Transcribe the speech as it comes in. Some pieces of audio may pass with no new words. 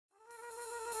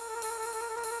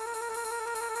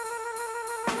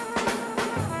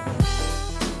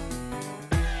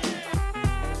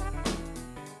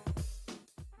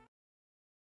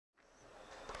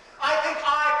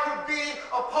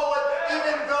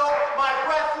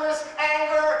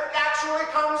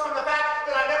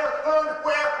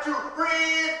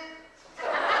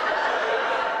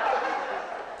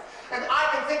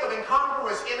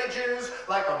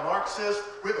pharmacist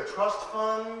with a trust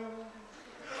fund,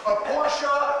 a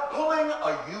Porsche pulling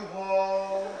a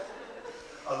U-Haul,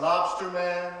 a lobster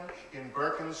man in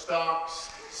Birkenstocks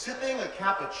sipping a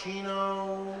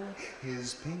cappuccino,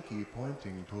 his pinky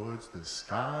pointing towards the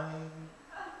sky.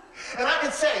 And I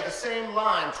can say the same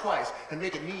line twice and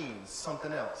make it mean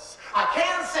something else. I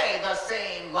can say the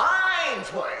same line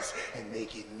twice and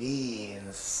make it mean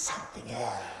something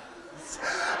else.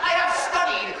 I have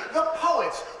studied the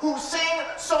poets who sing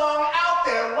song out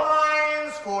their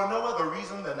lines for no other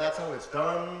reason than that's how it's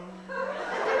done.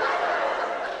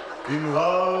 In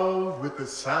love with the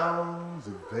sounds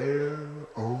of their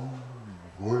own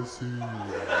voices.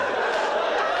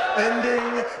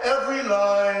 Ending every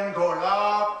line going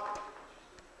up,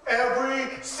 every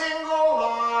single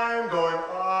line going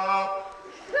up,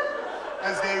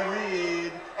 as they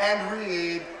read and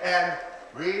read and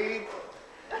read.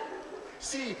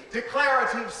 See,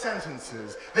 declarative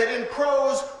sentences that in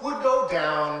prose would go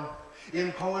down,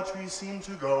 in poetry seem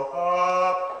to go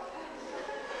up,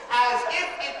 as if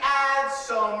it adds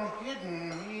some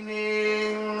hidden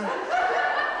meaning.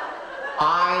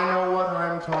 I know what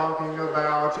I'm talking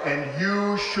about, and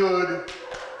you should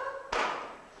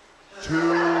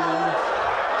too.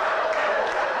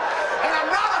 And I'm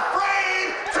not afraid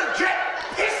to get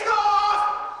pissed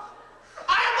off.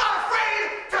 I am not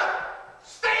afraid to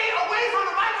stay away from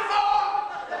the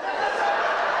microphone.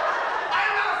 I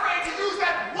am not afraid to use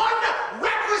that one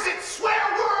requisite swear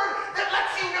word that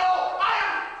lets you know I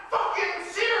am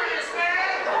fucking serious,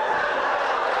 man.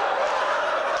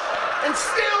 And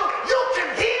still, you can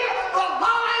hear the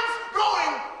lines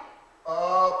going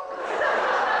up.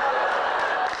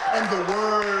 And the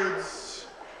words,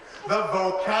 the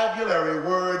vocabulary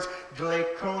words,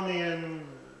 Glaconian,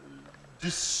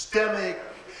 dystemic,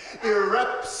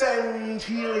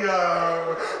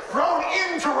 irrepsentilia, thrown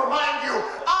in to remind you,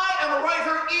 I am a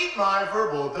writer, eat my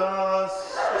verbal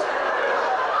dust.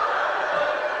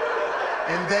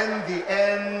 And then the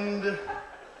end,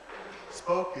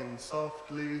 spoken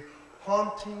softly,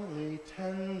 hauntingly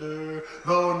tender,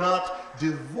 though not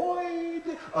devoid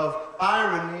of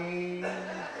irony,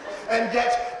 and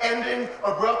yet ending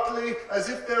abruptly as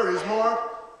if there is more